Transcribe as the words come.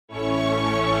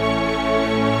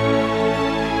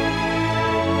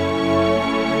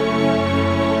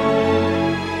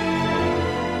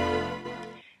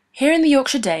Here in the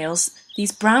Yorkshire Dales,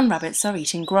 these brown rabbits are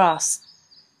eating grass.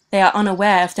 They are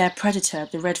unaware of their predator,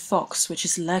 the red fox, which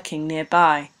is lurking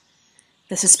nearby.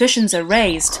 The suspicions are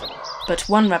raised, but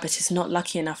one rabbit is not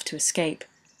lucky enough to escape.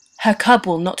 Her cub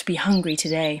will not be hungry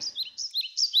today.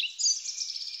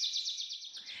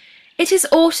 It is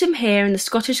autumn here in the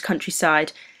Scottish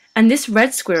countryside, and this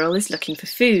red squirrel is looking for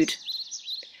food.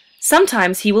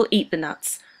 Sometimes he will eat the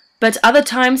nuts, but other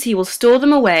times he will store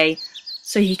them away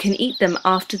so he can eat them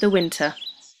after the winter.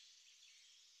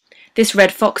 This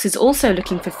red fox is also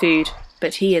looking for food,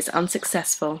 but he is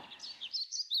unsuccessful.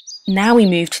 Now we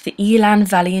move to the Elan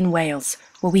Valley in Wales,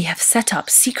 where we have set up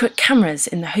secret cameras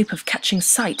in the hope of catching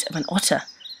sight of an otter.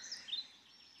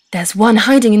 There's one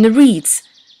hiding in the reeds.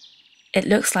 It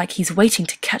looks like he's waiting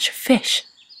to catch a fish.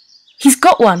 He's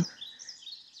got one!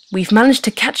 We've managed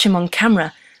to catch him on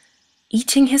camera,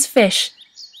 eating his fish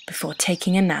before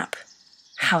taking a nap.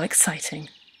 How exciting.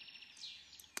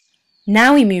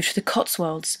 Now we move to the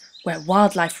Cotswolds, where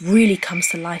wildlife really comes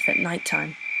to life at night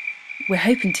time. We're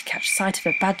hoping to catch sight of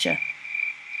a badger.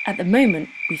 At the moment,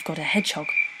 we've got a hedgehog,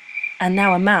 and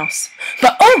now a mouse.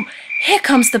 But oh, here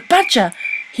comes the badger!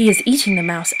 He is eating the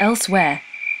mouse elsewhere.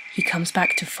 He comes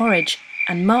back to forage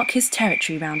and mark his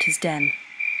territory round his den.